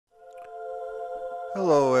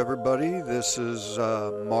Hello everybody, this is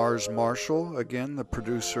Mars Marshall, again the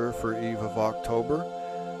producer for Eve of October.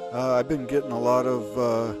 I've been getting a lot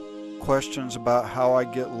of questions about how I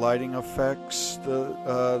get lighting effects,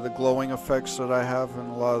 the glowing effects that I have in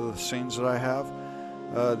a lot of the scenes that I have.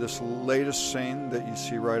 This latest scene that you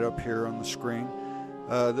see right up here on the screen,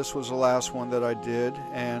 this was the last one that I did,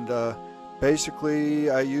 and basically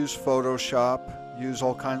I use Photoshop, use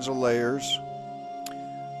all kinds of layers.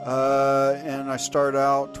 And I start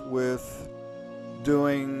out with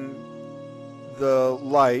doing the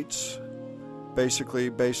lights, basically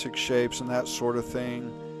basic shapes and that sort of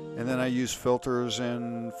thing, and then I use filters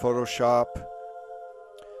in Photoshop.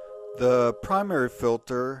 The primary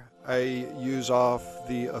filter I use off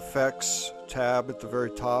the Effects tab at the very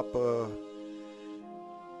top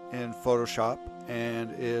in Photoshop, and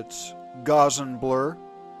it's Gaussian Blur.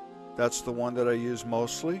 That's the one that I use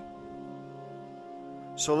mostly.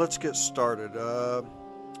 So let's get started.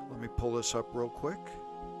 Let me pull this up real quick.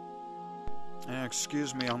 And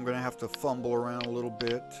excuse me, I'm going to have to fumble around a little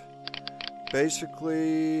bit.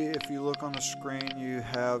 Basically, if you look on the screen, you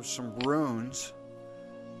have some runes.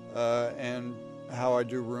 And how I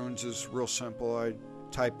do runes is real simple. I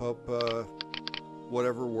type up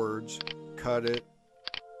whatever words, cut it,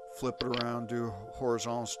 flip it around, do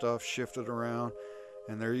horizontal stuff, shift it around,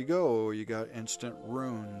 and there you go. You got instant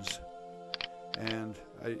runes. And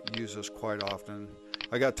I use this quite often.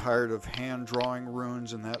 I got tired of hand drawing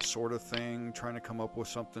runes and that sort of thing, trying to come up with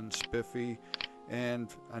something spiffy,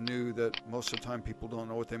 and I knew that most of the time people don't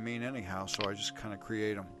know what they mean anyhow, so I just kind of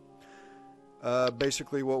create them.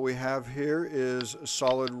 Basically what we have here is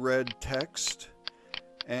solid red text,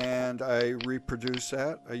 and I reproduce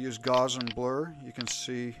that. I use Gaussian Blur. You can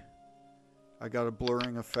see I got a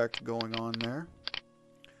blurring effect going on there.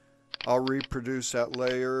 I'll reproduce that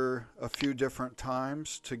layer a few different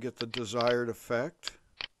times to get the desired effect.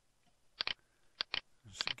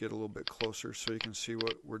 Let's get a little bit closer so you can see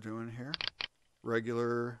what we're doing here.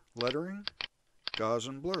 Regular lettering,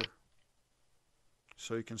 Gaussian Blur.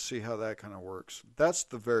 So you can see how that kind of works. That's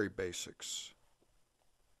the very basics.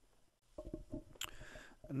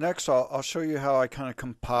 Next, I'll show you how I kind of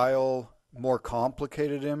compile more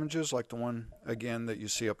complicated images, like the one, again, that you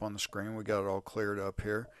see up on the screen. We got it all cleared up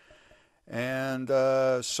here. And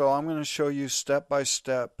so I'm going to show you step by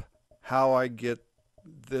step how I get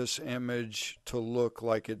this image to look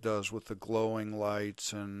like it does with the glowing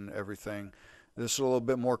lights and everything. This is a little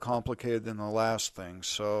bit more complicated than the last thing,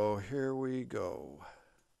 so here we go.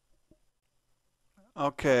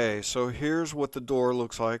 Okay, so here's what the door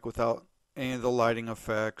looks like without any of the lighting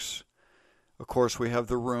effects. Of course, we have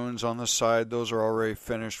the runes on the side. Those are already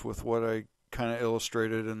finished with what I kind of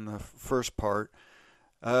illustrated in the first part.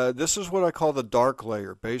 This is what I call the dark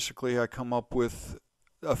layer. Basically, I come up with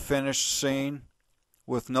a finished scene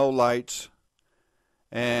with no lights,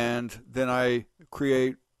 and then I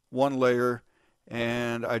create one layer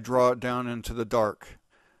and I draw it down into the dark.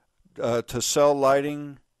 To sell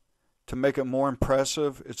lighting, to make it more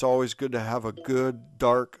impressive, it's always good to have a good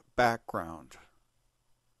dark background.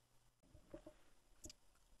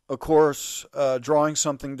 Of course, drawing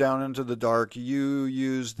something down into the dark, you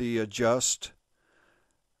use the Adjust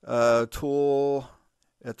tool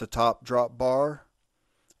at the top drop bar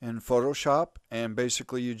in Photoshop, and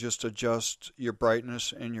basically you just adjust your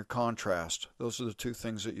brightness and your contrast. Those are the two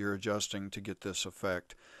things that you're adjusting to get this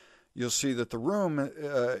effect. You'll see that the room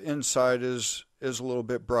inside is a little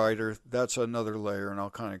bit brighter. That's another layer, and I'll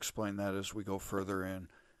kind of explain that as we go further in.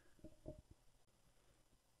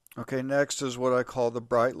 Okay, next is what I call the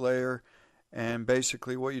bright layer, and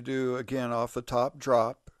basically what you do, again, off the top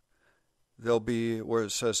drop, there'll be where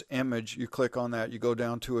it says image. You click on that, you go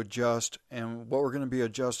down to adjust, and what we're going to be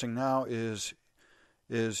adjusting now is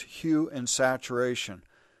hue and saturation.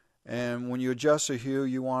 And when you adjust the hue,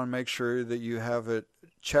 you want to make sure that you have it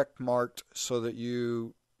check marked so that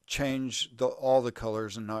you change all the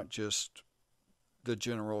colors and not just the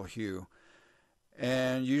general hue.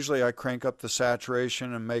 And usually I crank up the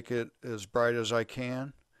saturation and make it as bright as I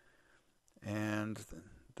can, and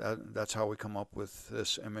that's how we come up with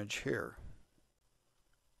this image here.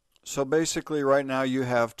 So basically right now you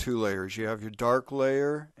have two layers. You have your dark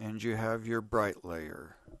layer and you have your bright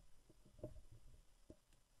layer.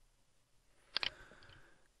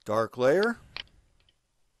 Dark layer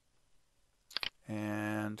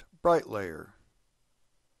and bright layer.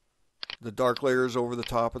 The dark layer is over the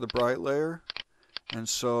top of the bright layer, and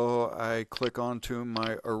so I click onto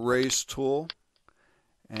my erase tool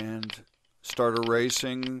and start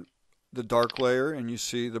erasing the dark layer, and you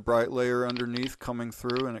see the bright layer underneath coming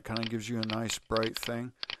through, and it kind of gives you a nice bright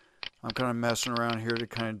thing. I'm kind of messing around here to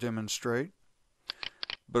kind of demonstrate.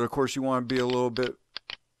 But of course you want to be a little bit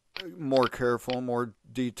more careful, more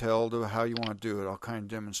detailed of how you want to do it. I'll kind of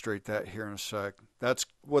demonstrate that here in a sec. That's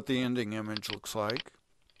what the ending image looks like.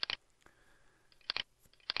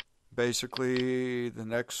 Basically, the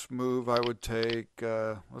next move I would take,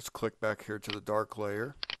 let's click back here to the dark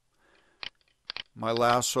layer. My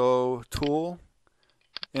lasso tool,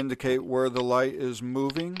 indicate where the light is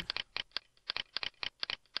moving.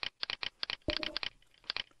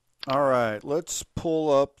 Alright, let's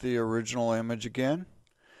pull up the original image again.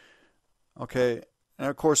 Okay, and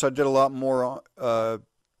of course I did a lot more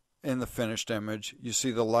in the finished image. You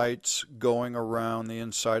see the lights going around the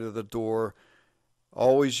inside of the door.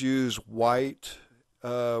 Always use white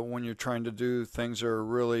when you're trying to do things that are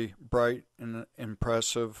really bright and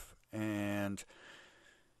impressive. And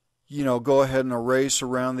you know, go ahead and erase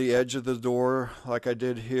around the edge of the door like I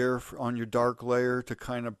did here on your dark layer to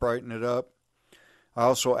kind of brighten it up. I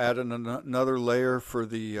also added another layer for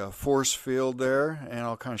the force field there, and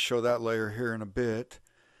I'll kind of show that layer here in a bit.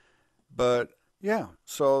 But yeah,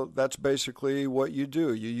 so that's basically what you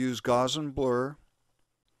do. You use Gaussian Blur,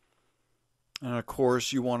 and of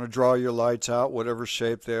course you want to draw your lights out whatever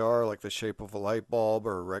shape they are, like the shape of a light bulb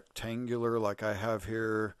or rectangular like I have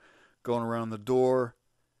here going around the door.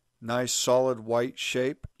 Nice solid white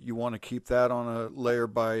shape. You want to keep that on a layer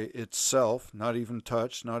by itself, not even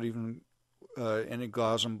touched, not even any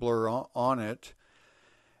Gaussian Blur on it.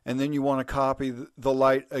 And then you want to copy the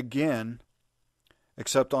light again,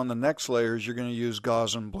 except on the next layers you're going to use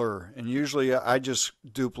Gaussian Blur. And usually I just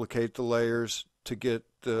duplicate the layers to get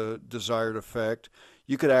the desired effect.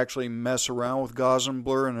 You could actually mess around with Gaussian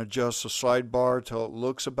Blur and adjust the sidebar till it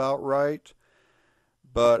looks about right.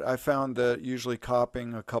 But I found that usually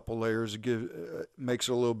copying a couple layers makes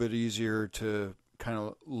it a little bit easier to kind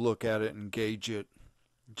of look at it and gauge it.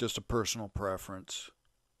 Just a personal preference.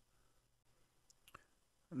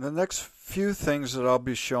 The next few things that I'll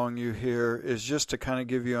be showing you here is just to kind of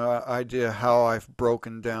give you an idea how I've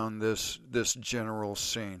broken down this general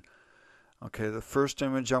scene. Okay, the first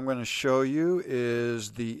image I'm going to show you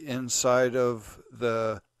is the inside of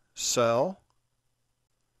the cell.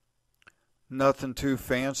 Nothing too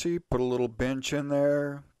fancy. Put a little bench in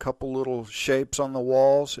there, a couple little shapes on the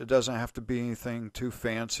walls. It doesn't have to be anything too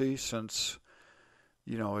fancy since,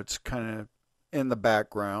 you know, it's kind of in the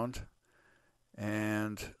background.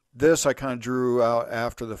 And this I kind of drew out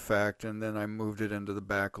after the fact, and then I moved it into the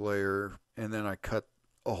back layer, and then I cut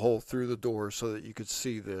a hole through the door so that you could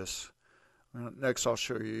see this. Next I'll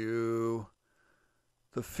show you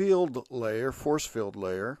the field layer, force field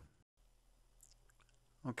layer.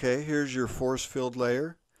 Okay, here's your force field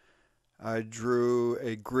layer. I drew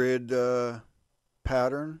a grid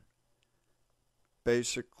pattern.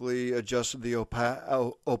 Basically adjusted the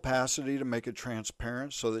opacity to make it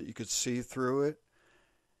transparent so that you could see through it,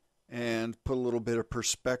 and put a little bit of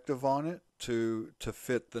perspective on it to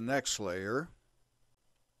fit the next layer.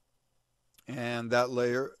 And that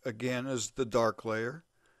layer again is the dark layer.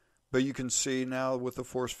 But you can see now with the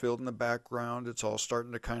force field in the background, it's all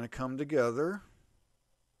starting to kind of come together.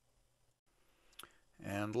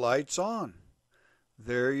 And lights on.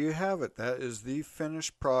 There you have it. That is the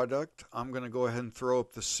finished product. I'm going to go ahead and throw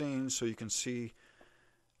up the scene so you can see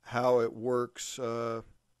how it works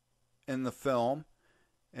in the film.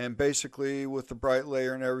 And basically with the bright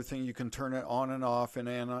layer and everything, you can turn it on and off in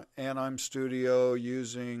Anime Studio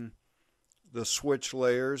using the switch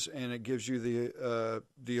layers, and it gives you the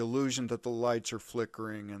illusion that the lights are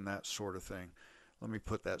flickering and that sort of thing. Let me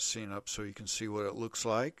put that scene up so you can see what it looks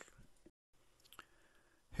like.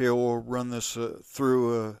 Here we'll run this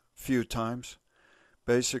through a few times.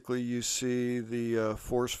 Basically you see the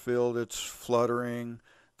force field, it's fluttering,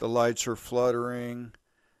 the lights are fluttering,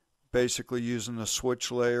 basically using the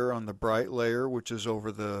switch layer on the bright layer, which is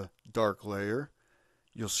over the dark layer.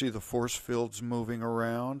 You'll see the force fields moving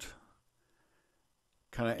around,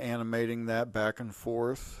 kind of animating that back and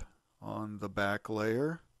forth on the back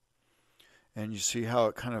layer. And you see how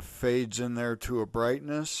it kind of fades in there to a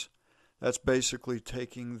brightness. That's basically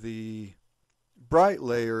taking the bright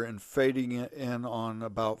layer and fading it in on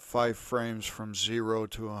about 5 frames from 0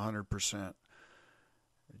 to 100%.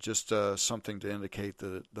 Just something to indicate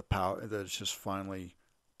that the power, that it's just finally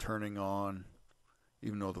turning on,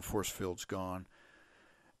 even though the force field's gone.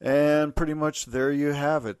 And pretty much there you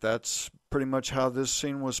have it. That's pretty much how this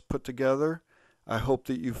scene was put together. I hope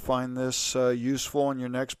that you find this useful in your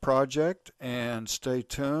next project, and stay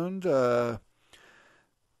tuned.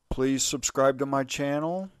 Please subscribe to my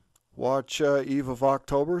channel. Watch Eve of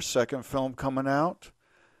October, second film coming out.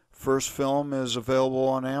 first film is available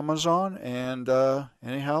on Amazon, and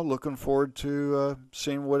anyhow, looking forward to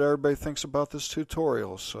seeing what everybody thinks about this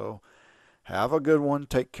tutorial. So have a good one.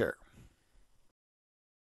 Take care.